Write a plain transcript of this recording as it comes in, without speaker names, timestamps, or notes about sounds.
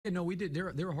Yeah, no, we did.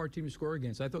 They're a hard team to score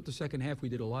against. I thought the second half we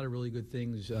did a lot of really good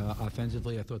things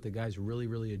offensively. I thought the guys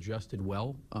really adjusted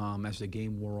well as the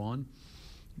game wore on.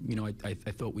 You know, I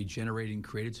thought we generated and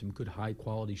created some good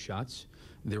high-quality shots.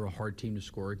 They're a hard team to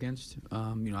score against.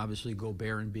 You know, obviously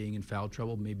Gobert and being in foul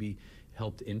trouble maybe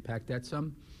helped impact that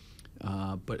some.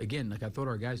 But again, like I thought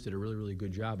our guys did a really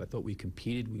good job. I thought we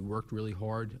competed. We worked really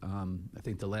hard. I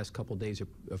think the last couple days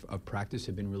of practice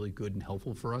have been really good and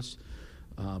helpful for us.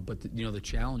 But you know, the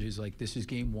challenge is like this is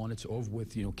game one. It's over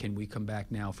with. You know, can we come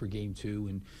back now for game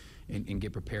two and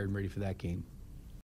get prepared and ready for that game?